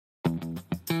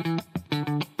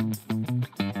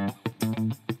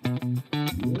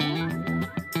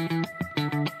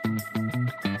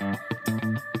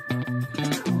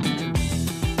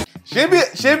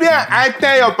Shebi, I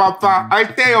tell your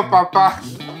papa.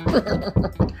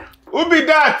 Who be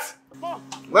that?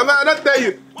 Mama, I don't tell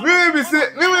you. Me will be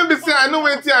say, I know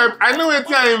where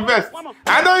I invest.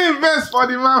 I don't invest for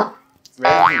the man.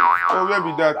 Oh, where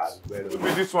be that? Who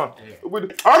be this one?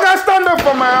 Okay, stand up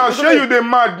for my house. Show you the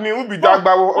mad me. Who be that?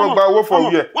 But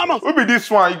for here. Who be this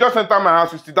one? You just enter my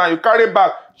house, you sit down, you carry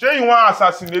back. Show you want to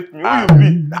assassinate me. Who you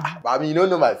be? But I mean, you don't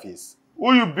know my face.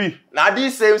 Who you be? Now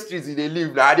these same streets they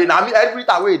live. Now me every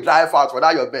time we drive out for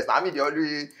that your best. Now me they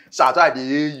always shout out they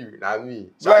hear you. Now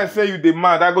me. So I say you the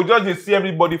mad. I go just see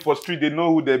everybody for street. They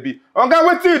know who they be. Okay,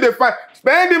 wait till you they find.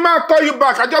 Spend the man call you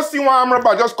back. I just see one arm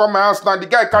robber just come my house now. The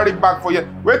guy carry back for you.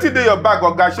 Wait till they your bag.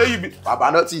 Okay, show you be. Papa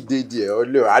not till they there. Oh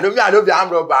no, I know the arm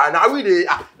robber. Now we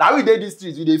dey these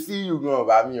streets. We they feel you go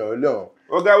about me. Oh no.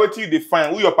 Okay, wait till you they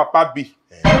find who your papa be.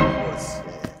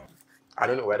 I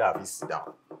don't know whether I be sit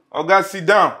down. Okay, sit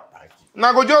down.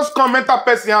 Now go just come enter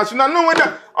person house. You know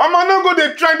whether I'm not go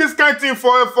they try this kind of thing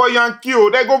for Yankee.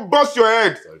 They go bust your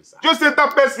head. Sorry, sir. Just enter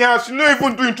person house. You don't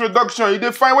even do introduction. You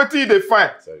they find what you they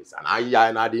find. Sorry, sir.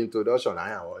 Now the introduction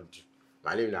I want you.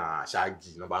 My name is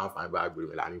Shaggi. Number one fine bag with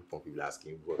me. Pump people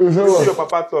asking. See your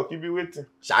papa talk. You be waiting.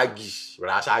 Shaggi.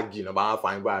 Broda Shaggi. Number one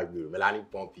fine bag with me.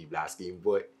 Pump people asking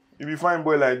boy. You be fine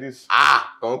boy like this.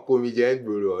 Come comedian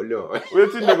bro. No.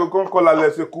 Waiting they go come call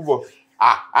Lasisi Elenu.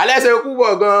 Lasisi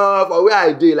Elenu for where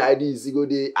I dey like this, you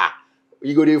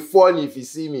go dey funny if you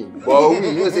see me. But we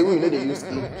you know say we know they use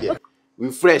skincare.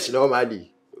 We fresh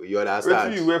normally. You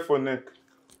understand? What you wear for neck?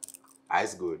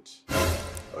 Ice good.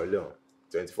 Hold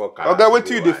 24 karat. Okay, what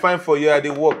you dey find for here? They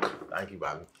work. Thank you,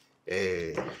 Bami.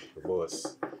 Hey,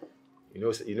 boss. You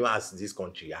know as this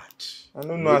country at. I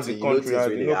don't know how the country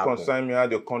at. You know concern me how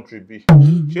the country be.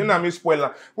 She na me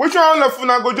spoiler. Which one of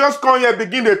una go just come here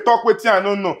begin to talk with you? I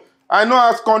don't know. I know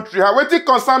as country. Wetin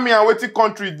concern me and wetin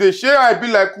country dey. Shey I be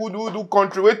like who do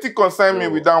country? Wetin concern me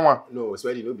with that one? No,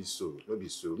 sweaty, no be so.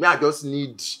 Me, I just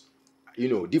need,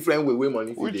 different way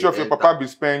money. Which of your papa be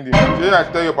spending? Shey I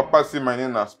tell your papa say my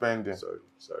name na spending. Sorry,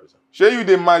 sir. Shey you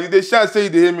dey mad? You dey shout say you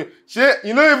dey hear me. Shey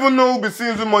you don't even know who be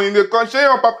Sinzu money. They come. Shey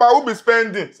your papa who be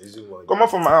spending? Sinzu money. Come on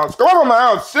from my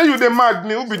house. Shey you dey mad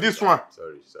me? Who be this one?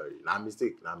 Sorry. Na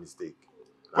mistake.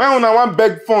 When una wan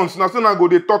beg funds, na so na go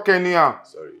dey talk anyhow.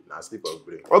 Sorry, na slip of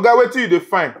brain. Oga, wetin you dey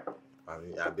find? I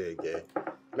mean, I beg,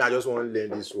 Me, I just want to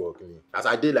learn this work. As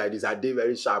I dey like this, I dey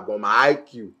very sharp, but my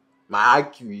IQ,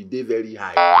 it dey very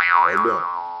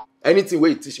high. Anything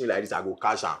where you teach me like this, I go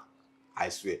cash am. I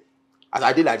swear. As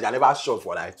I dey like this, I never shop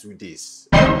for like 2 days.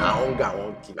 Na hunger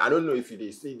won't keep me. I don't know if you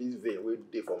dey see this vein wey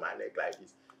dey for my neck like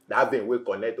this. That vein will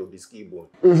connect to the skin bone.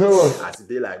 As it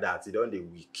dey like that, it don't dey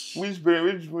weak. Which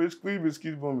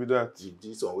biscuit bone be that?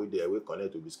 This one will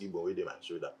connect to the skin bone wey dey my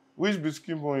shoulder. Which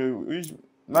biscuit bone?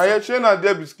 Now you shey na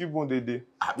there biscuit bone dey.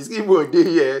 Biscuit bone dey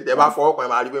here. They ma for my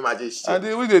mouth wey ma just shit.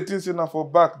 And which they think say na for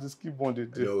back the biscuit bone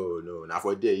dey. No, na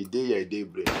for there. E dey here, e dey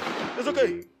brain. It's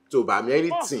okay. So, by me,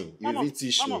 anything you will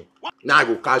teach me. Now I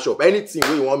go cash up. Anything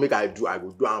wey you want make I do, I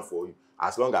go do am for you.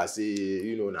 As long as say,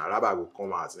 na rubber go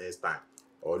come out next time.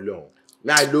 Olong.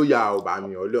 Me I loyal by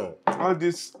me, Olong.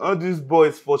 All these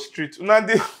boys for street. Una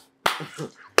dey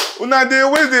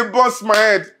always dey bust my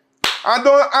head.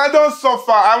 I don't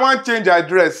suffer. I want change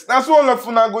address. That's all of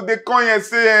una go dey come here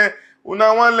say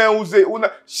una wan learn who say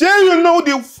una. Shey you know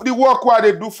the work what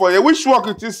they do for you? Which work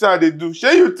you think say they do?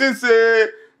 Shey you think say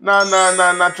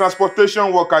na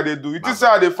transportation work they do? You think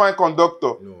say they find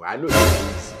conductor? No, I know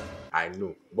this. I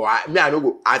know. But I no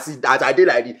go. As I did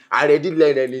like this, I already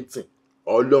learn anything.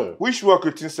 Alone. Which work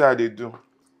you think say they do?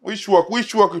 Which work you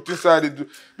think say they do?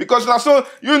 Because now so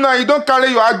you don't carry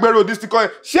your agbero this thing.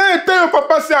 Shey I tell your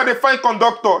papa say they find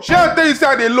conductor. Shey I tell you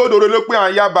say they load Orolope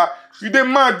and Yaba. You dey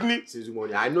mad me. Since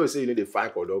morning, I know say you know they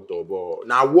find conductor, but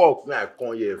now work when I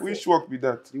come here. Which work be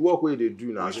that? The work where they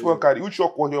do now. Which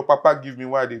work when your papa give me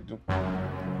why they do?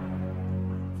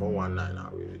 419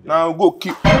 now. Now go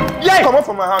kill. Yeah, come up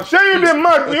from my house. Shey you dey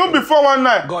mad? You be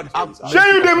 419. God,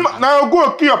 Shey you dey now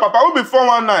go kill your papa. Who be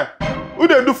 419? Who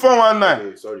they do 419?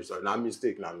 Okay, sorry. Now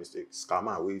mistake.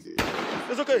 Scammer, where they?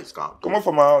 It's okay. Scam. Come up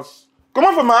from my house.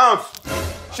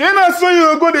 Shey na so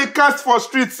you go dey cast for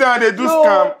street say they do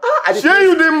scam. Shey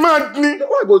you dey mad me?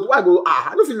 Why go?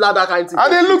 I don't feel like that kind of thing. I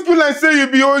dey look you like say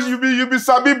you be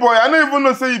sabi boy. I don't even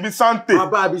know say you be Sante.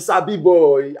 Baba, I be sabi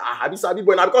boy. I be sabi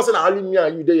boy. Now because na only me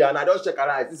and you there, and I just check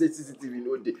around. I say CCTV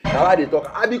no dey. Now why they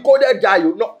talk? I be coded guy.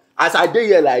 You know, as I dey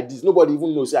here like this, nobody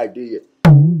even know say I dey here.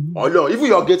 Oh no, even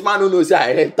your gate man don't know say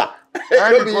I enter.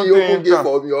 No be you open gate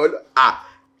for me.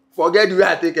 Forget the way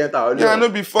I take enter. Yeah, I know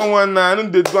before one now. I know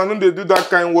they do that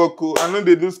kind work. I know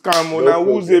they do scam. Now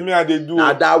who's me I they do.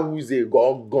 Now that who's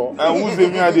gone. And who's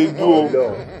me I they do.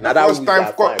 Now that first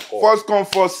time, first come,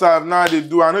 first serve. Now they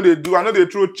do. I know they do. I know they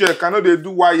throw check. I know they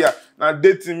do wire. Now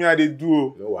dating me I they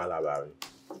do. No one about it.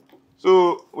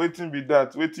 So waiting be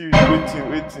that. Waiting.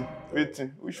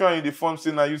 Which one in the form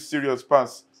say now you serious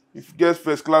pass? If you get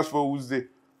first class for Tuesday.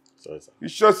 Sorry, sir. You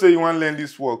sure say you want to learn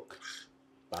this work?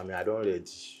 I mean, I don't ready.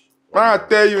 Man, I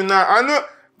tell you now, I know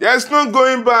there's no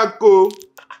going back, oh.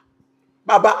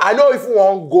 Baba, I know if you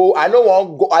want to go, I don't want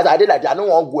to go. As I did like that, I don't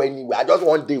want to go anywhere. I just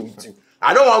want to deal with you.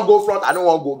 I don't want to go front, I don't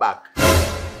want to go back.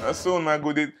 That's so not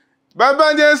good.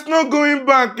 Baba, there's no going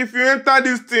back. If you enter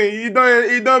this thing, you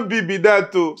don't be that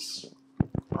too.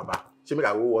 Baba, she make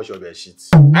I go wash your bed sheets.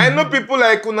 I know people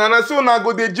like Unana, so now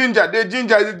go the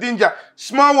ginger.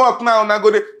 Small work now, now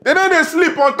go they don't they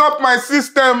sleep on top my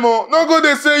system. Oh. No go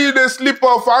they say you they sleep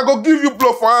off. I go give you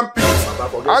blow for armpit.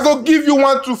 I go give you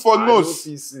 1, 2 for nose.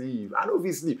 I don't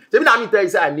feel sleep. Tell me that me tell you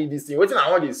say I need this thing. What thing I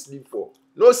want to sleep for?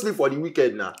 No sleep for the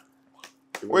weekend now.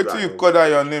 Wait till you call that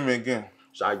your name again.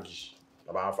 Shaggi.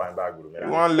 Baba, I'm fine back. You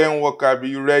want to learn work, Abi?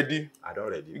 You ready? I don't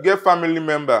ready. You get family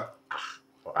member.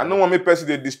 I don't want me person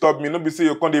they disturb me. No be say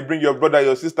you come they bring your brother,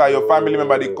 your sister, your family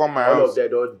member, they come my house. All of them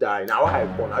don't die. Now I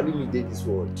born. I didn't need this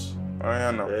word. Oh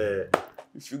yeah, no.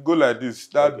 If you go like this,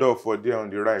 that door for there on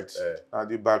the right, and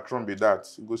the bathroom be that.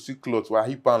 You go see clothes where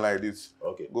hip on like this.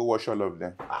 Okay. Go wash all of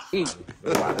them.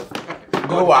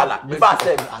 Go wala. If I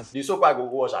said the soap I go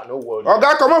wash, I no worry.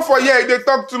 Oga, come on for here. They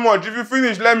talk too much. If you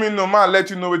finish, let me know, man. Let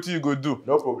you know what you go do.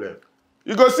 No problem.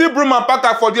 You go see broom and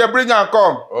packer for there, bring and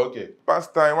come. Okay.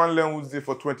 Pastor, I want to learn who's there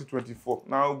for 2024.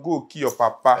 Now go key your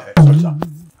papa.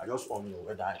 I just want to know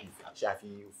whether if I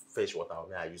feel fresh water or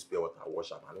I use pure water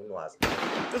wash am. I don't know as.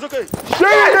 It's okay. Shey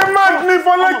you dey mad me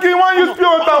for like you want use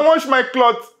pure water wash my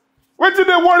cloth. Wetin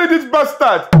dey worry this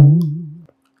bastard?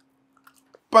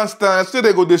 Pastor, I say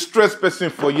they go dey stress person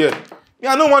for here.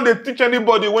 Yeah, I no want to teach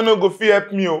anybody when no go fit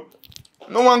help me. Oh.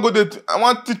 No one go dey. I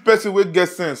want teach person wey get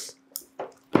sense.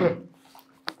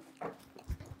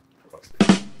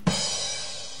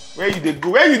 Where you dey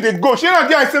go? Where you dey go? Shey na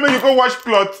there I say make you go wash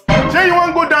cloth. Shey you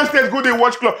wan go downstairs go dey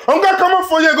wash cloth. I'm gonna come up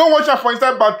for here go wash am for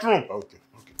inside bathroom. Okay.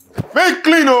 Make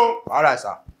clean, oh. All right,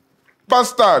 sir.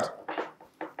 Bastard.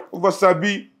 Over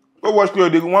Sabi, go wash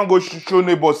cloth. They want go show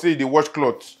neighbor say they wash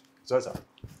cloth. Sorry, sir.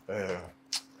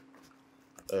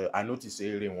 I noticed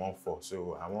say rain won't fall,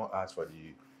 so I won't ask for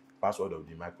the password of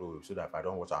the microwave so that if I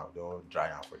don't wash out, don't dry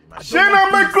out for the microwave. Shey na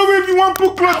microwave you want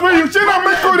put cloth where you? Shey na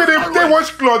microwave they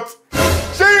wash cloth.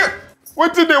 Shey,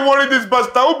 wetin dey worry this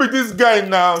bastard? Who be this guy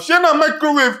now? Shey na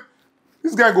microwave.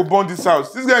 This guy go burn this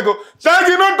house. This guy go,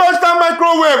 Shaggi, don't touch that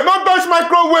microwave. Don't touch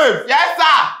microwave. Yes,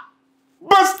 sir.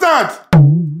 Bastard.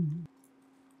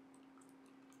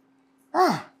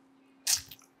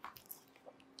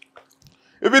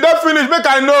 If you don't finish, make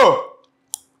I know.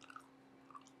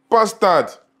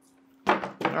 Bastard.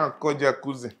 I'll call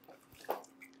jacuzzi.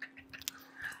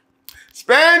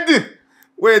 Spend it.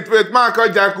 Wait, man, call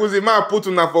jacuzzi. Man, put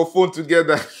una for phone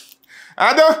together.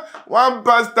 I don't, one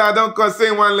pastor don't call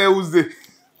saying one leuze.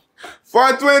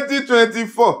 For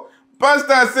 2024,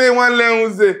 pastor say one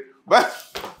leuze. But,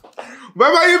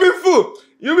 Baba, you be fool.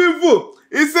 You be fool.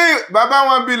 He say, Baba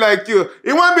won't be like you.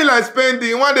 He won't be like spending.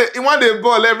 He want the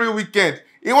ball every weekend.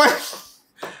 He want,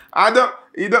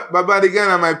 Baba, the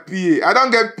guy on my PA. I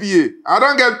don't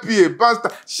get PA. Pastor,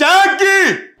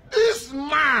 Shaggi! This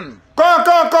man! Come.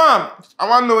 I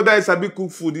want to know that Sabi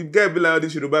cook food. The guy be like, oh,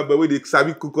 this should but where they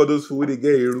Sabi cook all those food, where they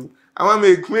get Eru. I want to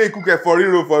make cook it for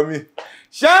real for me.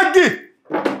 Shaggi!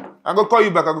 I go call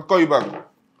you back.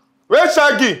 Where's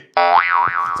Shaggi?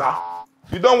 Sir?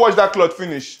 You don't wash that cloth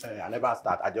finish. I never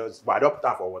start. I don't put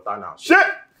that for water now. Shey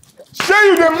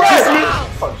you the mess.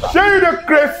 Shey you the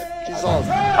crazy.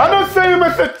 I don't say you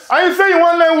message. I ain't say you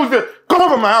want learn who's there. Come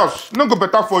over my house. No go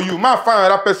better for you. Man, find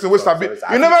another person who Sabi.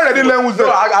 You never already learn who's there.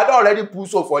 No, I don't already pull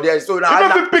so for there. So now you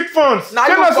don't pick funds. Shey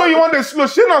na so you want the slow.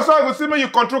 Shey na so I go see when you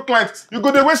control clients. You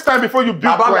go dey waste time before you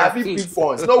build clients. I fit pick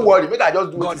funds. No worry. Make I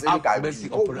just do what you say.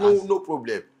 No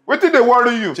problem. Wetin dey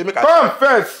worry you? Come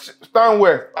first. Stand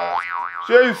where?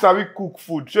 Shey you Sabi cook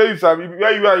food. Shey you Sabi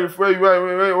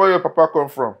where your papa come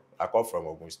from? I come from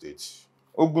Ogun State.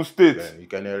 Ogun State. You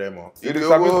can hear them.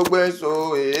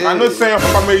 I know say your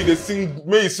papa may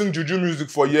you sing juju music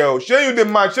for here. Shey you the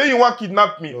man. Shey you want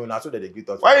kidnap me? No, na so they greet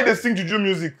us. Why you dey sing juju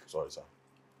music? Sorry, sir.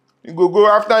 You go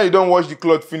after you don't wash the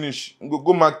cloth finish. You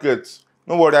go market.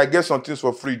 No worry, I get some things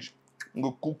for fridge. You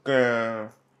go cook.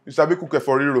 You Sabi cook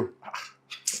for real.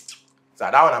 So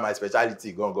that one is my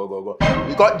specialty. Go.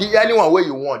 Because anyone where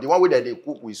you want, the one where they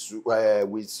cook with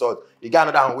salt. You got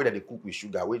another one where they cook with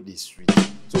sugar, where they sweet.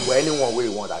 So for anyone where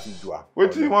you want, I think do it.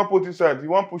 Wait till you want put inside. You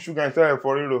want put sugar inside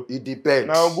for real? It depends.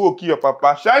 Now go kill your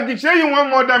papa. Shaggi, say you want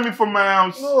more than me for my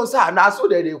house? No, sir. Now so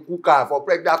that they cook her for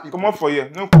pregnant people. Come on for here.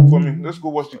 No cook for me. Let's go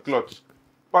wash the cloth.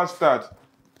 Bastard.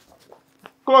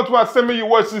 Cloth what send me you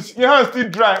wash this. Your hand still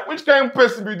dry. Which kind of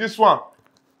person be this one?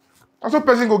 And so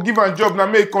person go give a job now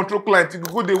make control client. You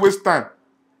go they waste time.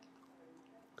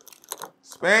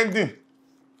 Spending.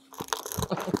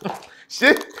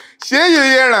 Share you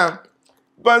hear am.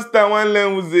 Bastard one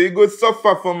lemon you go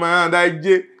suffer for my hand.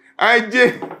 IJ.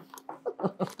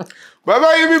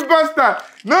 Baba, you be bastard.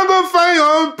 No go find your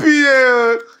own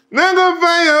PA. No go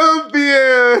find your own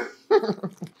PA.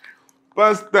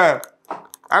 Bastard.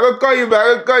 I go call you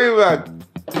back.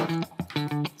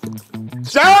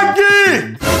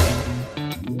 Shaggi!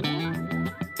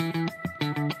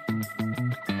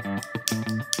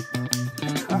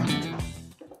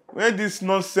 Where this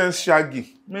nonsense Shaggi?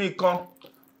 May he come.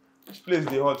 This place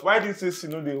dey hot. Why this AC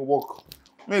no dey work?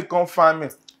 May he come find me.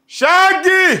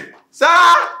 Shaggi!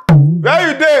 Sir!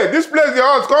 Where you dey? This place dey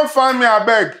hot. Come find me,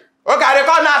 abeg. Okay, they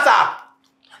come now, sir.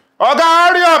 Oga,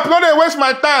 hurry up. No dey waste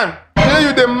my time. Say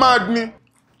you dey mad me.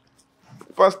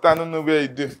 First, I don't know where you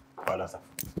dey. Hold on, sir.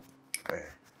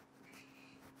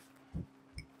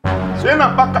 Say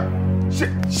na paka. Say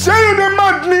you dey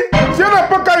mad me. Say na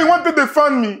paka you want to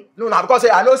defend me. No, now because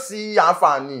I don't see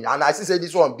Anfani and I see say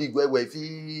this one big where if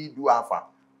he do Anfan.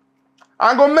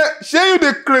 I go make. Say you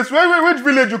dey craze. Which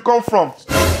village you come from?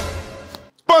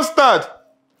 Bastard.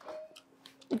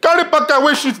 You carry paka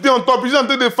wey shit dey on top. You just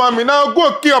dey defend me. Now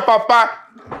go kill your papa.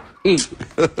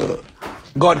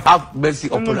 God have mercy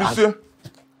upon us.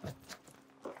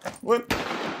 Wait.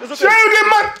 Say you dey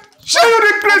mad. Say you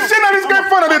dey craze. Say na this guy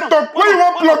phone dey talk. Where you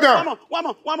want plug am?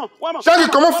 Shaggi,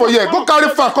 come on for here. Go carry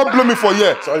fan. Come blow me for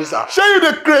here. Sorry, sir. Say you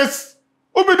dey craze.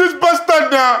 Who be this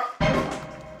bastard now?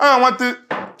 I want to.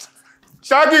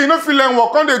 Shaggi, you no feel like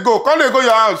work. Come dey go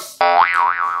your house.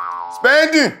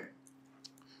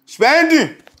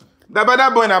 Spending.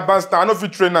 That boy na bastard. I no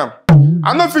fit train am.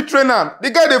 The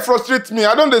guy dey frustrate me.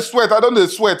 I don dey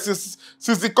sweat since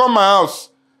he come my house.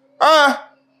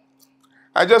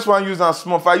 I just want to use am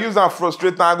small. If I use am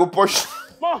frustrate am, I go push.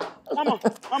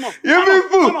 You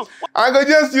people, I go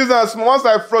just use am small. Once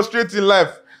I frustrate in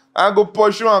life, I go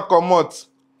push you and comot.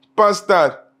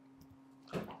 Bastard.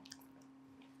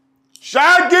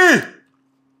 Shaggi,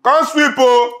 come sweep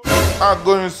oh. I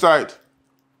go inside.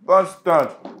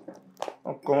 Bastard.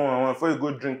 Oh, come on, before you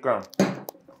go drink am.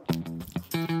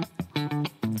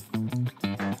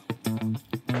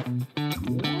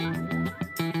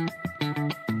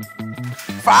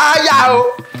 Fire!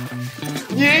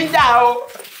 Ninja!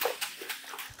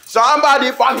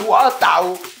 Somebody for the water!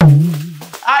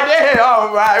 I dey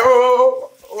alright oh!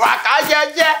 Waka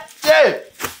jeje!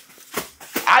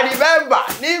 I remember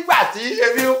nígbà tí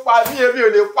ebi ń pa mí ebi ò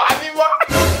lè pa mí mọ́.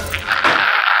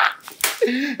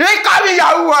 He call me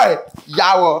Yahoo boy!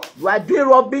 Yahoo! You are doing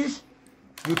rubbish.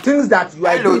 You think that you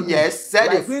are Hello, doing yes,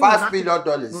 send a $5 million.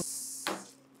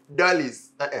 Dollars.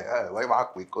 Why am I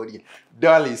quick?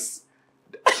 Dollars.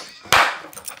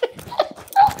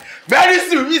 Very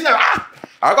soon, he said,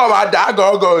 I got my dad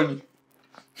go.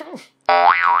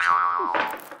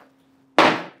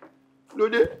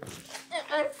 Look it.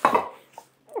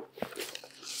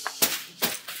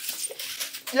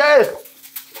 Yeah.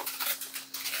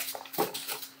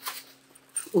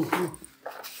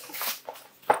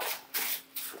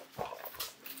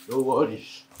 No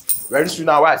worries. Very soon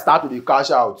now, I start to the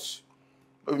cash out.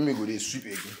 Maybe me go dey sweep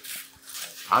again.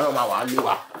 I know my one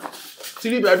lower.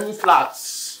 3-bedroom flats.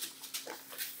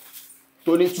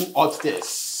 22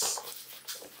 upstairs.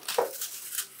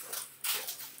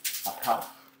 Aha.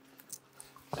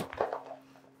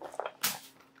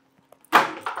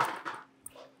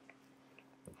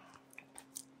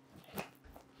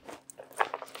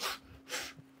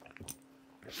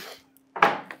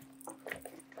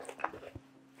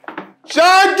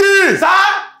 Shaggi! Sir?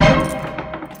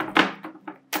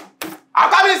 I'm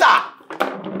coming, sir.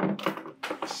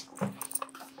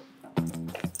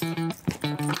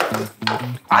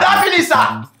 I don't finish, sir.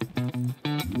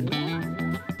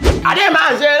 Adé máa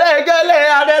ń ṣe erégélé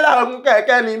Adé lọ́rùn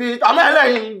kẹ̀kẹ́ níbi tọ́mọ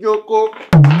ẹlẹ́yin jókòó.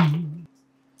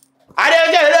 Adé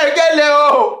ṣe erégélé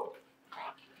o.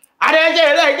 Adé ṣe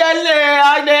erégélé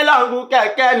Adé lọ́rùn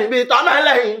kẹ̀kẹ́ níbi tọ́mọ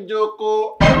ẹlẹ́yin jókòó.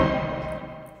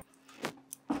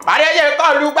 Adé ṣe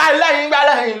kọlu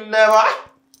gbálẹ́yìn nẹ́wà.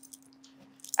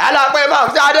 Ẹ lọ pé mọ̀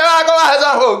sí Adé wá kó wá sọ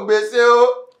fún gbèsè o.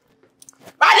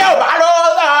 Bádé ò bá lówó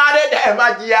sọ Adé dẹ̀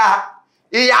máa jìyà.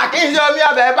 Ìyá kí n ṣe omi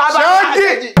ọbẹ̀ bàbá.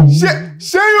 Shaggi,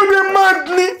 shey you dey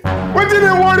madly? Wetin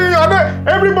dey worry you?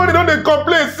 Everybody don dey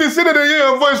complain since say they hear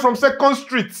your voice from Second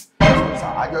Street.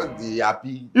 I just dey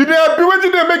happy. You dey happy?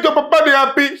 Wetin dey make your papa dey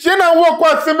happy? Shey na work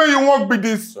wey I say make you work be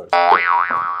this?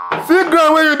 See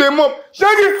ground where you dey mop.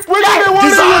 Shaggi, wetin dey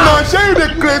worry you now? Shey you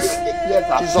dey craze?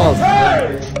 Yes,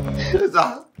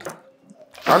 sir.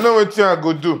 I know wetin I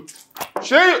go do.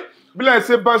 Shey be like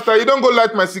say bastard, you don go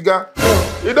light my cigar?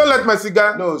 You don't light my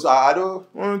cigar? No, sir, I don't.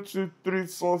 1, 2, 3,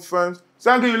 4, 5.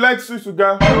 Shaggi, you like sweet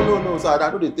cigar? No, sir,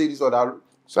 I don't take this other.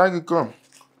 Shaggi, come.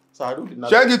 Sir, I don't.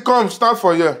 Shaggi, come. Stand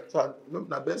for here. Sir, no,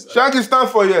 not best. Shaggi, stand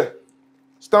for here.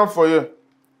 Stand for here.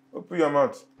 Open your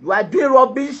mouth. You are doing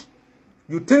rubbish.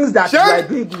 You think that Shaggi! you are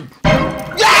doing good.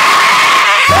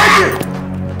 Shaggi!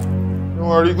 Don't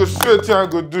worry, you go see what I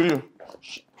go do you.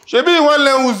 Shebi you wan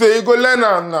learn Uze, you go learn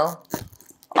am now.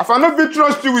 If I no fit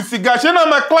trust you with cigar, shey na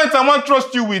my client I wan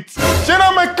trust you with. Shey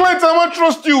na my client I wan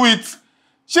trust you with.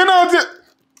 Shey na wetin.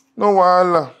 No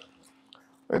wahala.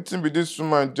 Wetin be this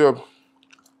woman job?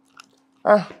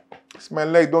 My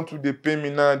leg don too dey pain me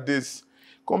nowadays.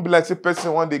 Come be like say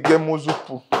person wan dey get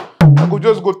mozupu. I go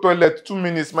just go toilet 2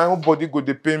 minutes, my whole body go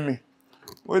dey pain me.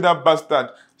 Where that bastard?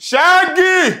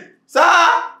 Shaggi! Sir!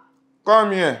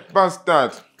 Come here,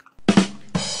 bastard.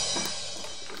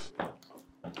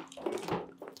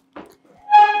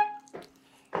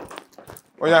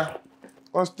 Oh yeah,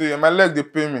 come stay here. My leg dey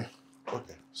pain me.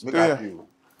 Okay, stay here.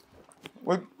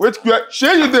 Wait,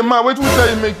 shey you dey man? Wait, who tell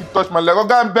you make you touch my leg?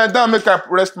 Oga, bend down, make I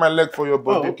rest my leg for your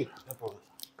body. Oh, okay. No problem.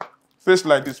 Face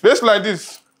like this. Face like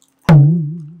this.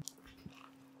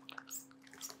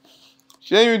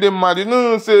 Shey you dey mad? You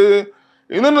no know say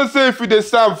if you dey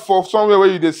serve for somewhere where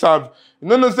you dey serve, you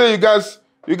no know say you guys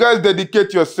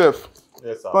dedicate yourself.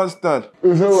 Yes, sir. Bastard.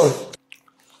 What?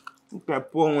 Okay,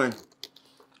 poor one.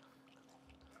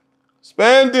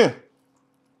 Spending.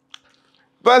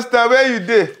 Pastor, where you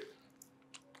dey?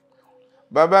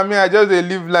 Baba, me, I just dey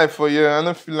live life for you. I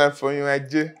no feel life for you.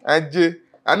 Ajay.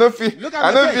 I no feel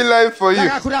life for you.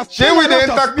 Shey we dey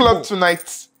enter club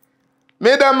tonight.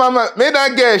 Make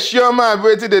that girl sure man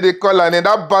wetin they call her name.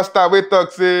 That bastard wey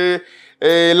talk say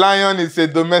a lion is a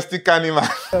domestic animal.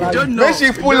 Make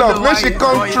she pull up, make she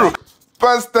come through.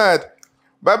 Bastard.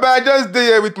 Baba, I just dey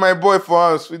here with my boy for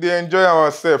house. We dey enjoy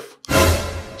ourselves.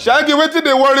 Shaggi, wetin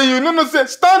dey worry you? No, say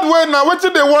stand well now.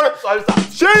 Wetin dey worry? Sorry, sir.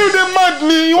 Shey you dey mad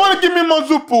me? You want to give me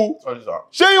mozupu? Sorry, sir.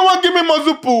 Shey you want to give me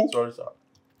mozupu? Sorry, sir.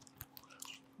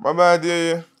 Baba,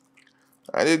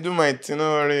 I dey do my thing.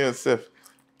 Don't worry yourself.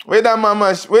 Where that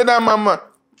mama?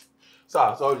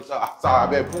 Sir, sorry, sir. Sir, I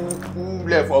beg, pull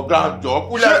left for ground job.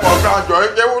 Pull left for ground job.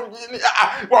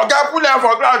 Pull left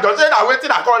for ground job. Say that waiting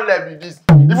I can't let me this.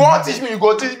 If you want to teach me, you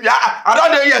go teach me. I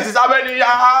don't know yet. Since how many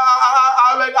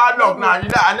long now?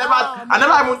 I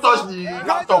never even touched the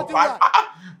laptop.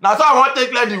 Now so I want to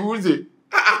take like the Uzi.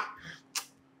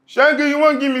 Shaggi, you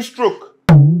want give me stroke?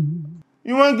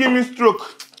 You want give me stroke?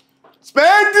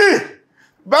 Spendy!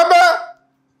 Baba!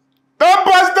 That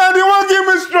bastard, you want give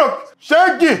me stroke?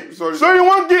 Shaggi! Sorry. So you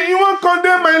want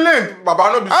condemn my leg? Baba,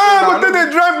 no be so. But then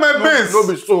they drive my base. No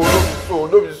be so.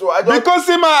 Because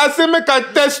I say make I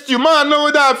test you. Man, I know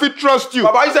whether I fit trust you.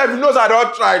 Baba, you said if you know I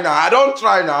don't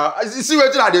try now. You see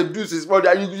what I dey do since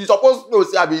morning. You supposed to know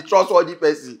say I be trustworthy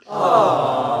person.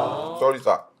 Sorry,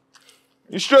 sir.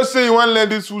 You sure say you want learn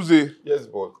this Uze? Yes,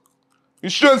 boss. You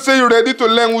sure say you ready to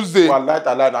learn Uze? Well, light.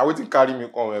 Now waiting carry me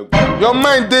come. Your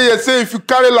mind dey here say if you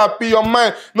carry lapi, your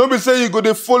mind no be say you go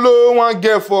dey follow one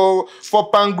girl for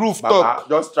Pangrove talk.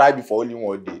 Just try before only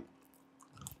one day.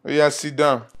 Oh yeah, sit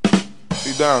down.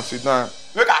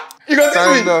 Look at you go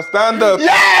teach me. Stand up.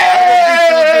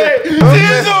 Yay!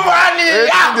 Sinzu money.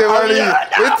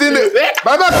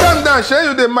 Baba, calm down. Shey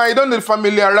you dey mind? You don dey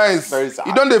familiarize. Sorry, sir.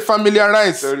 You don dey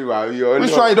familiarize. Sorry, ma.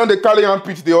 Which one you don dey carry on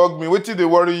pitch dey hug me? Wetin dey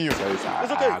worry you? Sorry, sir.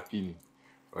 It's okay. Happy.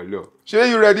 Hello. Shey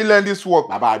you ready learn this work?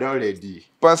 Baba, I don ready.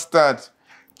 Bastard.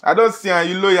 I don't see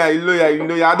you lawyer.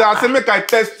 I say make I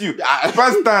test you.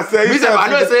 Bastard say you. I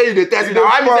don't say you dey test me.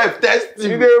 I myself test you.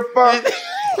 You dey fuck.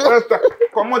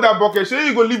 Come on that bucket. Shey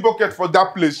you go leave bucket for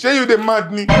that place. Shey you dey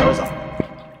mad me.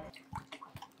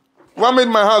 What made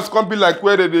my house come be like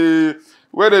where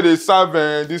they serve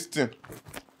this thing?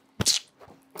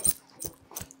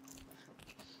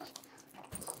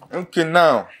 Okay,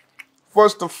 now,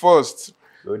 first,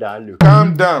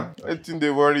 calm down. Wetin dey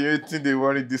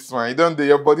worry this one.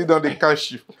 Your body don't dey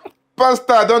catch you.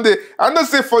 Pastor, I don't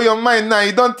say for your mind now.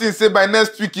 You don't think say by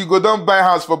next week you go don't buy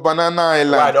house for Banana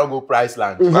Island. Why I don't go price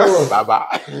land? Baba.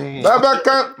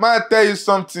 Baba, may I tell you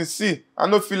something? See, I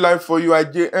no feel like for you.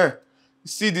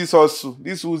 See this hustle,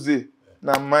 this Uze,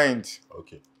 na mind.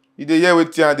 Okay. You dey hear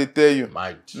wetin I dey tell you?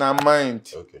 Mind. Na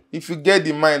mind. Okay. If you get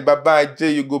the mind, Baba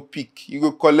Ajay, you go pick. You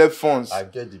go collect funds. I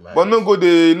get the mind. But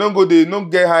no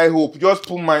get high hope. Just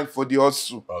put mind for the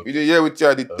hustle. Okay. You dey hear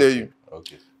wetin I dey tell you?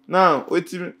 Okay. Now,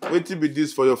 wetin be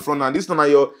this for your front? And this na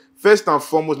your first and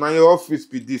foremost, na your office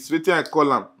be this. Wetin I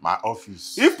call am? My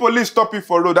office. If police stop you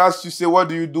for road, ask you say, what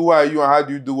do you do, why are you, and how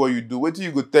do you do what you do? Wetin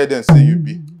you go tell them say you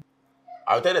be?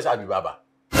 I will tell them say I be Baba.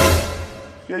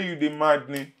 Shey you dey mad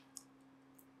ni?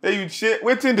 Hey,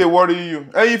 wetin dey worry you?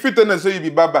 Hey, you fit tell them say you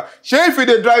be Baba. Shey if you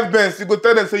dey drive Benz, you go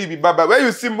tell them say you be Baba.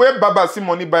 Where Baba see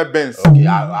money buy Benz? Okay,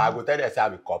 I go tell them say I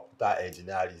be computer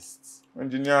engineerist.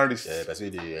 Engineerist. Yeah, person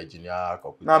dey engineer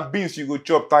computer. Na beans you go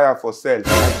chop tire for sell.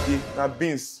 Na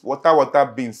beans, water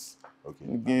beans. Okay.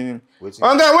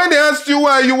 And then when they ask you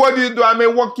why you, what do you do? I'm a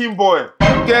working boy.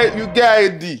 You get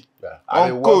ID. Yeah.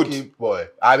 I'm a working boy.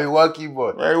 I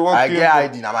get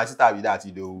ID. Now my sister be that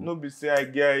you do. No be say I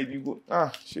get ID. You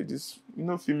go shit. This you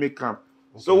know if you make camp.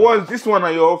 Okay. So what's this one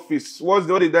at your office? What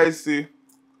did I say?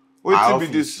 Waiting be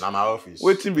this. Now my office.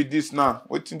 Waiting be this now.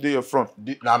 Waiting dey your front.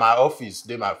 Now my office.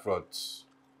 Dey my front.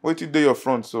 Waiting dey your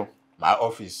front so. My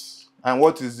office. And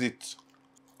what is it?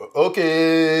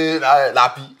 Okay,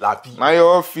 lapi. Na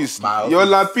your office. Your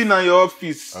lapi na your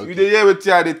office. Okay. You dey hear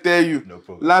wetin I dey tell you? No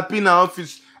problem. Lapi na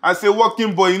office. As a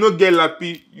working boy, you no get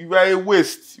lapi. You are a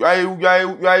waste. You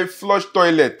are a flush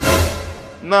toilet.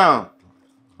 Now,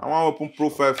 I want to open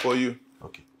profile for you.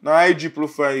 Okay. Now IG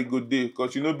profile you go dey,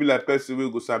 because you no be like person wey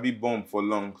go sabi bomb for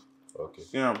long. Okay.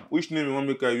 See am. Which name you want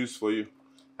make I use for you?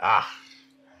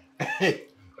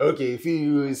 Okay, if you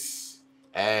use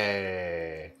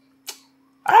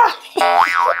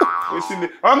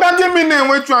give me name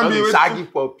which one be Shaggy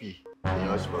Puppy.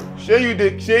 Shey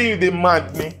you dey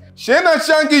mad me? Shey na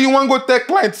Shaggy you wan go tell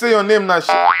client say your name na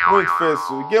Shaggy? Wait first,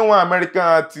 so get one American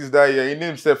artist that year, his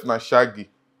name sef na Shaggy.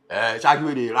 Shaggy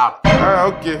wey dey rap.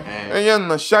 Okay. Yeah,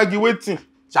 na Shaggy wetin?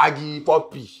 Shaggy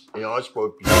Puppy. Hush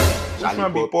Puppy. Which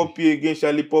one be Puppy again?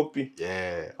 Charlie Puppy.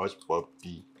 Yeah, Hush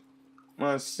Puppy.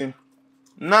 Man, see.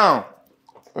 Now,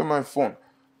 where my phone?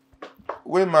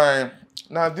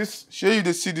 Now this, shey you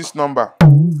dey see this number?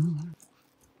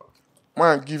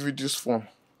 Man, give you this phone.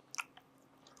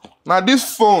 Now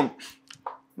this phone,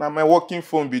 now my working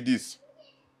phone be this.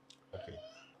 Okay.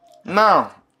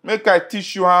 Now, make I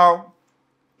teach you how,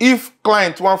 if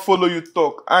client want follow you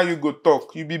talk, how you go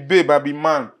talk. You be babe, I be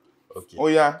man. Okay. Oh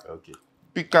yeah? Okay.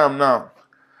 Pick am now.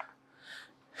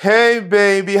 Hey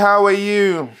baby, how are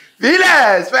you?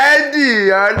 Felix, Fendi,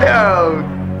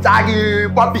 hello. Shaggy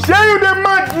Puppy. Shey you dey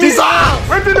mad me?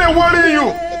 Wetin dey worry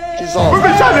you? We be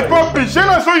Charlie Puppy. Shey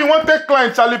na so you want take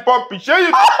client Charlie Puppy. Shey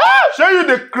you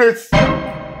dey craze.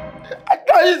 I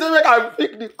tell you to make I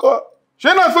pick the call.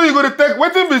 Shey na so you go dey take.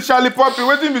 Wetin be Charlie Puppy?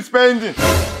 Wetin be spending?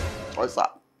 What's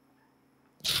that?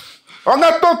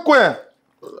 Oga talk where?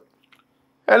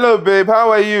 Hello babe, how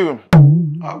are you?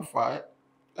 I'm fine.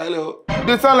 Hello.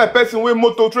 They sound like person wey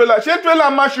motor trailer. Shey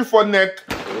trailer match you for neck.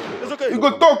 It's okay. You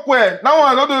go talk where? Now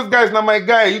one all those guys na my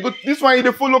guy. This one you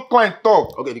dey follow client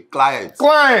talk. Okay, the client.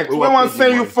 Client, we want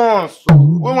send you funds.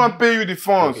 We want pay you the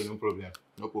funds. Okay, no problem.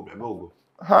 No problem. Go.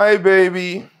 Hi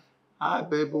baby. Hi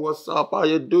baby, what's up? How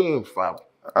you doing, fam?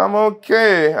 I'm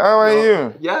okay. How are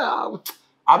you? Yeah,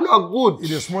 I'm not good.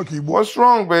 It is smoky. What's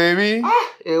wrong, baby?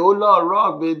 A whole lot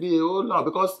wrong, baby. A whole lot.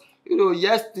 Because,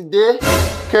 yesterday,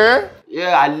 Okay.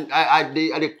 yeah,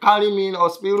 they carry me in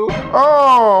hospital.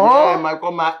 Oh. Yeah,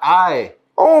 my eye.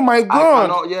 Oh my God.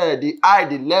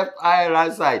 The left eye,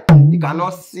 right side, you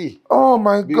cannot see. Oh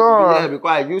my God. Yeah, because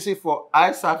I use it for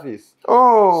eye surface.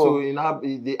 Oh. So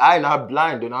the eye now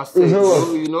blind, and I say,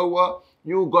 so you know what?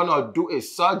 You gonna do a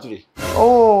surgery.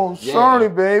 Oh, Yeah. sorry,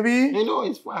 baby.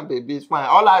 It's fine, baby. It's fine.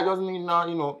 All I just need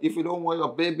now, if you don't want your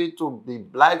baby to be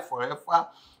blind forever,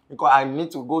 because I need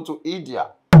to go to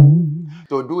India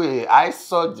to do a eye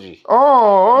surgery.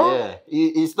 Oh. Yeah,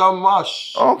 it's not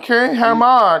much. Okay, how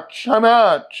much? How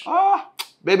much?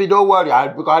 Baby, don't worry,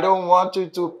 because I don't want you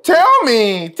to... Tell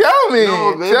me. No,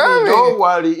 baby, Tell me. don't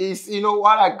worry. It's,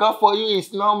 what I got for you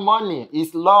is not money.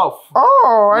 It's love.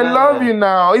 Oh, I Yeah. love you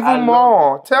now, even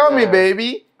more. Tell me,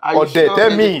 baby. Are you Or sure, tell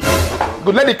baby? me.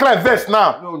 Good, let the client vest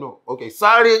now. No. Okay,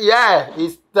 sorry. Yeah,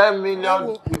 it's $10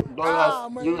 million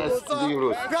US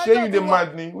euros. Shey you the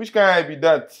madney? Which kind eye be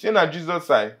that? Shey na Jesus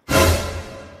eye.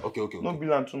 Okay. No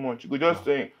bill am too much. You go just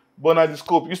say, but na the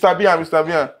scope. You sabi am.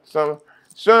 So.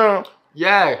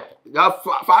 Yeah, that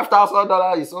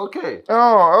 $5,000 is okay.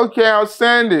 Oh, okay. I'll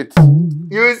send it.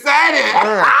 You said it.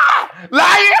 Yeah.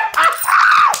 Lying.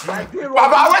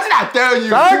 Baba, what did I tell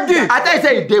you? Shaggi! I tell you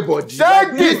say it dey body.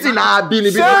 Shaggi! This thing I been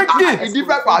Shaggi! it's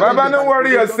different for Baba, don't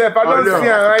worry yourself. I don't see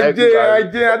him.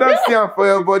 I don't see him for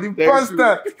your body.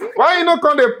 Constant. Why you not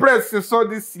come the press since all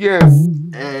these years?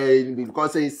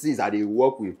 Because he sees that they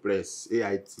work with press,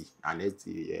 AIT and AT.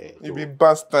 Yeah. You be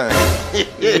bastard.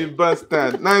 You be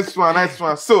bastard. Nice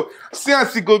one. So, see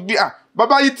as he go be.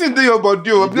 Baba, you think they your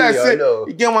body? Be like say,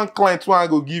 you get one client who I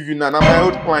go give you now. Now my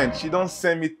old client, she don't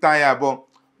send me tire, but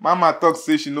Mama talk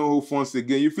say she know who phones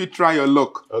again. You fit try your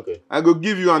luck. Okay. I go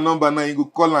give you a number now. You go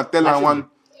call and tell her one.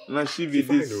 Now she be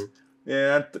this.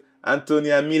 Yeah,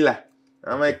 Antonia Miller.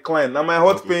 I'm my client. I'm my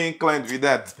hot paying client with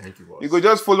that. Thank you, boss. You go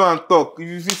just follow and talk. If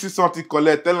you see something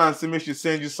collect, tell her and say make she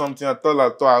send you something at all.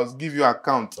 I'll give you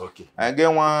account. Okay. I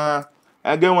get one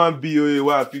BOA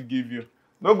what I fit give you.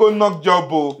 No go knock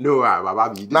job. No,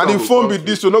 Baba. Now the phone be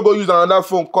this, so no go use another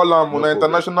phone. Call her on an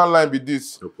international line be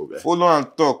this. No problem. Follow and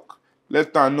talk.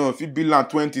 Let her know if you bill her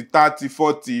 20, 30,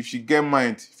 40, if she get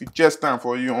mind. If you chest time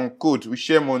for you on code, we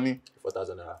share money.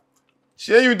 4,000 naira.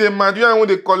 Share you the man, you want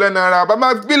the collect naira.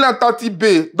 Baba bill her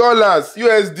 $30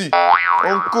 USD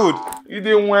on code. You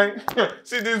dey wine.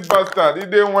 See this bastard, you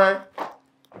dey wine.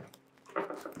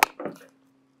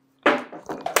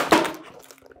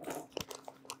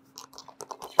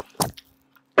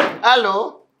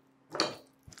 Hello.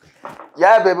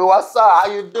 Yeah, baby, what's up?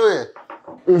 How you doing?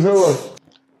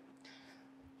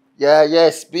 Yeah,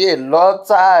 it's been a long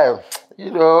time.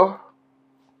 You know.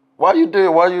 What you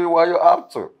doing? What you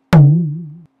up to?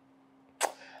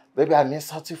 Baby, I need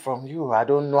something from you. I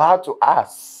don't know how to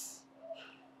ask.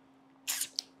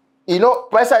 You know,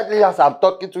 presently as I'm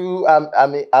talking to you,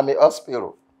 I'm in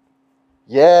hospital.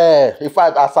 Yeah. In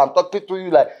fact, as I'm talking to you,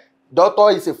 like, doctor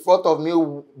is in front of me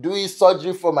doing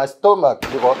surgery for my stomach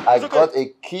because I got a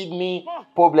kidney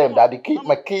problem that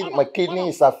my kidney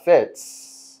is affected.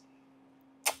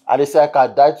 And they say I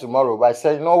can die tomorrow. But I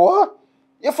said, you know what?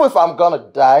 If I'm gonna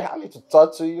die, I need to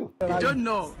talk to you. You don't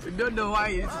know why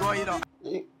it's going on.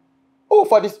 Oh,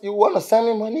 for this, you wanna send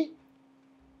me money?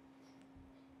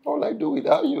 What will I do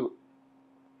without you?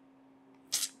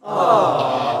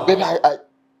 Oh. Baby,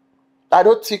 I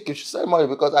don't think you should send money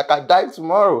because I can die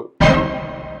tomorrow.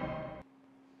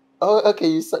 Oh, okay,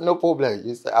 you said no problem.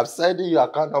 You said I'm sending you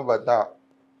account number now.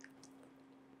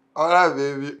 Alright,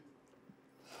 baby.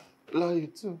 Love you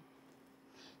too.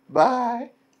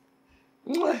 Bye.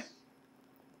 What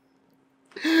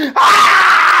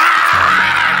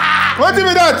do you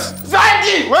mean that?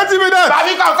 Shaggi! What do you mean that?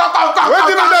 Baby, come. What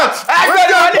do you mean that?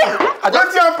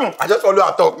 What happened? I just follow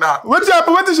her talk now. What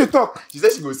happened? What did she talk? She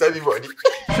said she go send me money.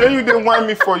 Sure you didn't want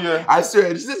me for you. I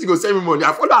swear, she said she go send me money.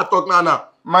 I follow her talk now.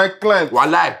 My client.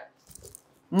 Walai.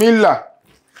 Mila.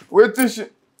 Wait till she.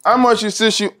 How much she say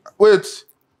she. Wait.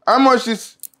 How much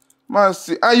is. Man,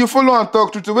 see. And you follow and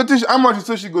talk to. Wait till she. How much she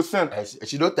say she go send?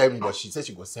 She don't tell me, but she said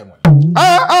she go send money.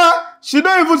 She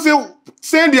don't even say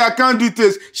send the account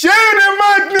details. Share the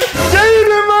money.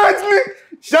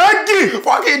 Shaggi.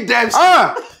 Fucking damn.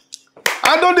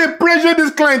 I don't they pressure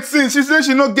this client since she said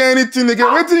she not get anything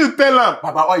again. Wait till you tell her.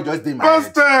 Baba, all you just did my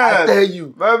head. I tell you.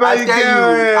 Baba, I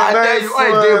tell you. All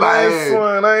you did my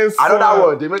head. Nice Another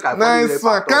one. They make a nice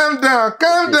one.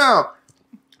 Calm down.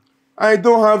 I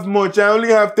don't have much. I only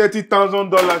have $30,000.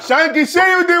 Shaggi,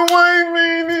 share you the wine,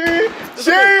 baby.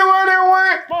 Share you what they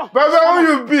want. Baba, who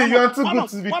you be? You are too good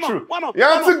to be true. You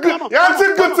are too good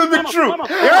to be true.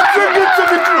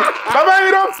 Baba,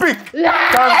 you don't pick.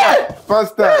 Calm down.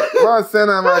 Faster. One send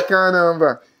her my account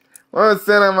number.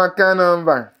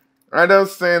 I don't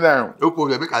say that. No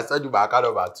problem. Make I send you my account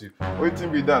number too.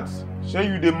 Waiting be that. Share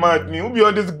you the mad me. Who be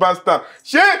all this bastard?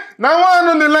 Share. Now one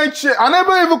on the line share. I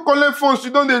never even collect phones.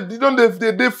 You don't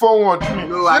they forward me.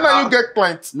 No, share now you get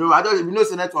clients. No, I don't. You know,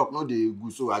 say network no they go.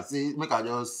 So I say make I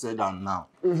just send them now.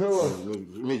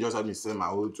 Me just have me send my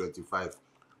whole 25.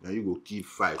 Then you go keep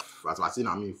 5. As I say,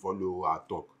 now me follow her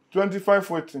talk. 25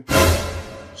 waiting.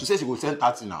 She says she go send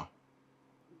 30 now.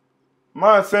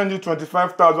 Man, send you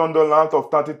 $25,000 out of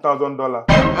 $30,000. No.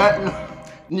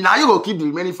 Now you go keep the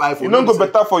remaining 5 for you don't go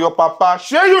better for your papa.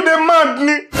 Share you the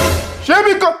money. Share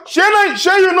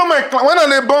you know my client. When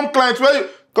I bomb clients, where you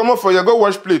come up for you go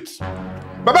wash plates.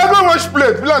 Baba go wash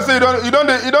plate. People say you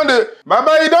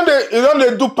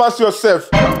don't do pass yourself.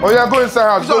 Or you go inside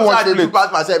house go wash plate. I do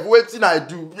pass myself. Waiting I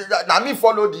do. Now me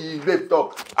follow the babe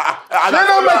talk. Share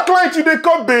not my client you they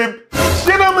call babe.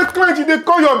 Share not my client you they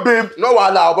call your babe. No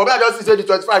allow. But I just say the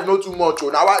 25 not too much.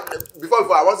 Now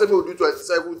before I want to say we do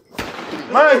 27.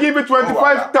 Man, I give you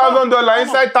 $25,000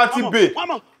 inside 30 babe.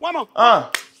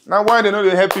 Now why they know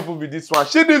they help people with this one?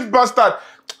 Shit this bastard.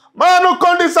 Man, no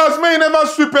come this house, man, you never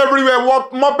sweep everywhere,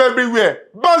 mop everywhere.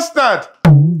 Bastard.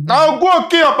 I'll go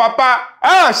kill your papa.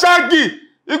 Ah, Shaggi,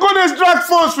 you go to drag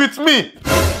phones with me.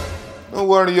 Don't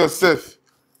worry yourself.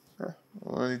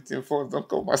 Anything phones don't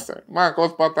come myself. Man,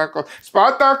 cause Spartacus.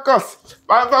 Spartacus.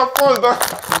 Papa phones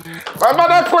don't. My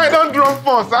mother client don't draw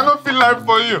phones. I don't feel like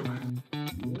for you.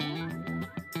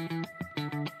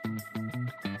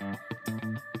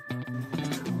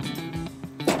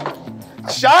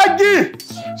 Shaggi!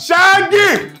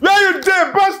 Shaggi! Where you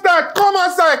dey? Buster, come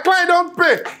outside. Client don't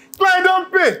pay. Client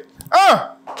don't pay.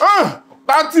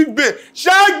 30 bay.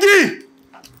 Shaggi!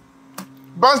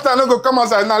 Buster no go come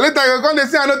outside now. Later you go come dey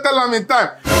say I don't tell him in time.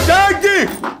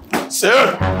 Shaggi!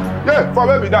 Sir! Yeah, for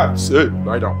where be that? Sir,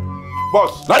 lie down.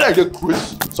 Boss. Lie down, you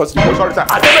Chris. Sorry, sir.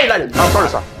 I tell you like I'm sorry,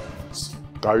 sir.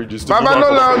 Carry this. Baba, no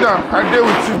lie down. I deal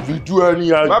with you. You do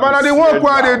anyhow. Baba, now the work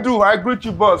what they do. I greet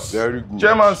you, boss. Very good.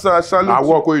 Chairman, sir, salute. I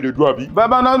work what you do, Abi.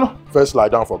 Baba, no. First lie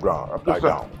down for ground. Lie sir.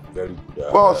 down. Very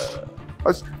good. Boss.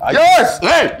 Yes!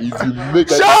 Hey! If you make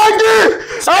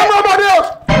Shaggi! I'm Baba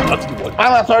there!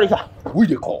 I'm sorry, sir. Who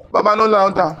they call? Baba, no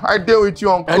lie down. I deal with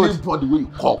you on code. Anybody who you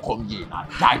call come here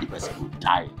and die, the person will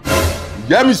die.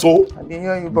 You hear me so? I dey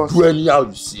hear you, boss. Do anyhow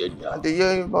you see anyhow. I dey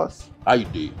hear you, boss. How you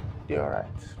dey? Dey alright.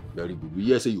 Very good. We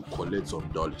hear say you collect some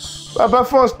dollars. Baba,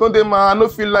 first, no dey man. I no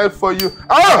feel life for you.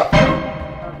 Ah!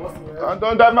 I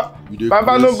don't die, man.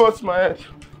 Baba, no bust my head.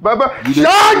 Baba,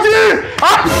 Shaggi!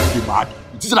 Ah! You dey mad?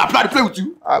 You think I plan to play with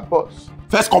you? I boss.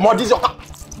 First come on, this is your car.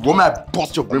 You want me to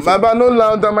bust your brain? Baba, no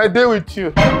loud on my day with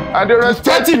you. And the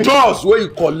respect $30 you. where you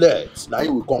collect. Now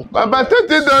you will come. Baba,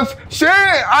 $30. Shey,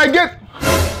 I get.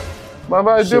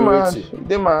 Baba, it dey my hand. It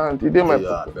dey my hand. It dey my Yeah,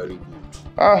 pocket. very good.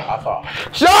 Ah.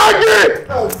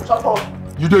 Shaggi! Shut up.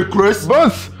 You dey crazy?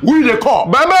 Boss. Who they call?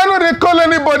 Baba, no dey call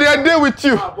anybody. I dey with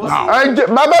you.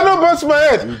 Baba, no bust my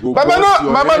head. Baba,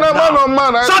 no. Baba, no man on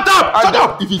man. Shut up! Shut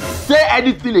up! If you say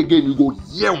anything again, you go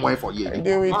hear one for you. I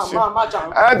dey with you.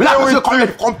 I I dey with you.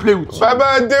 Come play with you. Baba,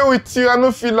 I dey with you. I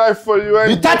no feel life for you.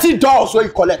 The $30 where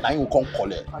you collect, now you come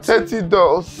collect.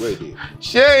 $30. Where they?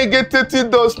 Shey, you get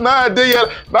 $30. Now I dey here.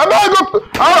 Baba, I go.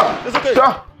 Ah! It's okay.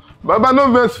 Sure. Baba,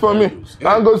 no vex for me.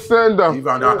 I go send them.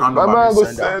 Even that kind Baba, I of go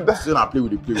send send that. them. Still I play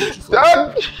with you.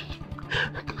 Send.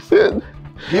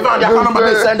 Even that kind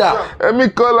of send that. Let me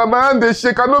call her. My hand they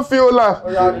shake. I don't feel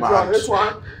her. This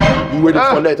one. You wait to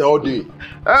collect all day.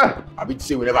 Ah, I be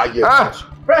say we never hear.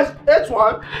 Press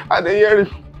H1. I dey hear it.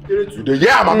 You dey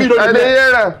hear, man. You I don't dey hear.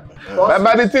 hear her. My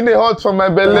body thing dey hot for my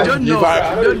belly.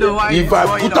 If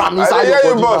I put am inside I dey your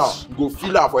hear you, body boss. now, you go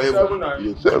feel am forever.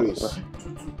 You dey crazy.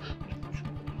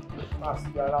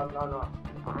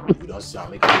 You don't see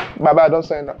am make you Baba, I don't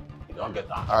send her. don't get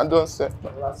am. I don't send.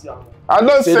 I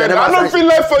don't Say send. they I never don't send. feel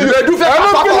like for you. You dey do I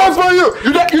don't feel like for you.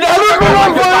 You dey I don't feel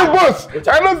like for you, boss.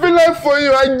 I don't feel like for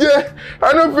you. I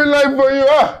don't feel like for you.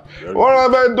 Ah, what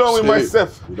have I done with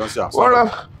myself? You don't see am. What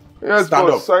have? Yes, Stand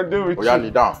boss. up. I do with Oya you.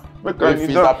 kneel down. Make I Make kneel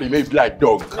face down. that play, make you be like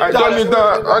dog. I don't need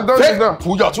that. I don't need that.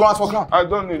 Put your 2 hands for ground. I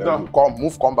don't need that. Come,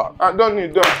 come back. I don't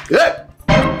need that. Hey!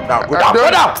 Now go down,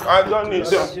 go down. I don't need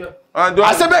that.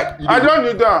 I say back. I don't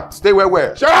need that. Stay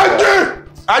where? Shaggi!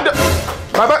 I don't.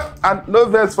 Baba, and no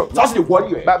verse for. Just the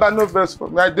body where. Baba, no verse for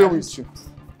me. I deal with you.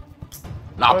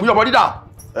 Now put your body down.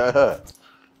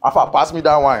 Alpha, pass me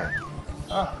that wine.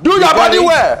 Do your body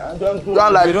where? don't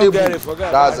Down like table.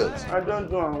 forget. That's it. I don't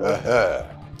do it.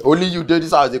 Only you did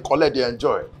this house, they collect, they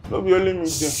enjoy. No be only me there.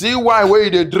 See wine where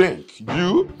they drink.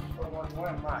 You?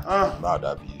 Now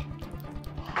that be.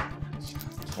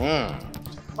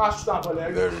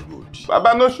 Very good.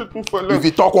 Baba, no shoot me for If leg.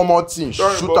 you talk one more thing,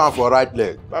 Sorry, shoot boss. am for right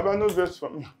leg. Baba, no verse for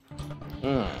me.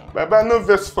 Baba, no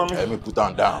verse for me. Let me put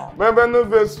am down. Baba, no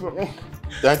verse for me.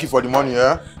 Thank you for the money,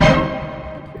 yeah?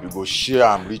 You go share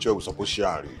and reach where we supposed to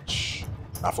share and reach.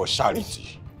 Now for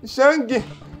charity. Shaggi.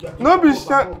 No be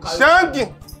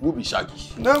Shaggi. Who be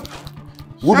Shaggi? No.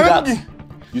 Who be that? Shaggi.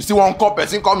 You see one cop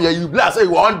person come here, you be like say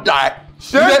you won't die.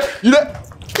 Shaggi. You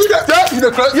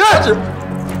the crazy. Yeah.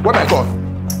 Where my gun?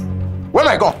 Where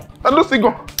my gun? I don't see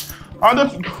go. I don't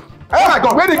see go. Where my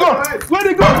gun? Where they go? Where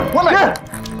they go? Where my gun?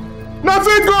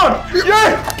 Nothing gone.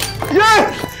 Yeah.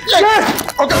 Yeah.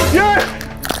 Yeah. Okay. Yeah.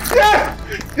 Yeah.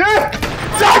 Yeah.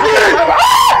 Shaggi.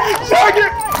 Shaggi.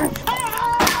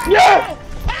 Yeah.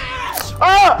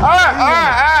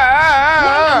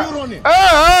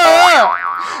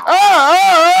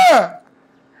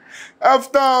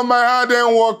 After all my hard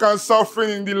earned work and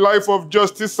suffering in the life of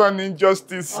justice and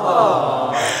injustice,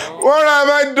 what have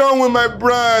I done with my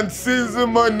brand, Sinzu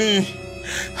Money?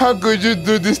 How could you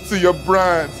do this to your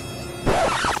brand?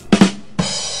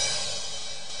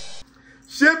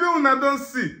 Shebi una don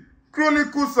see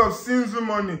Chronicles of Sinzu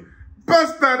Money.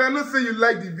 Bastard, I know say you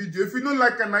like the video. If you don't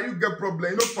like it, now you get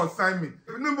problem. You don't consign me.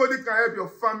 If nobody can help your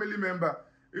family member,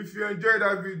 if you enjoyed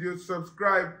that video,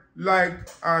 subscribe, like,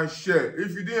 and share.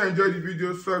 If you didn't enjoy the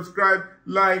video, subscribe,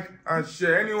 like, and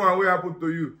share. Anyone will happen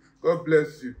to you, God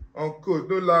bless you. Uncle,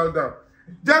 don't loud down.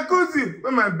 Jacuzzi,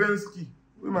 where my Bensky?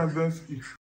 Where my Bensky?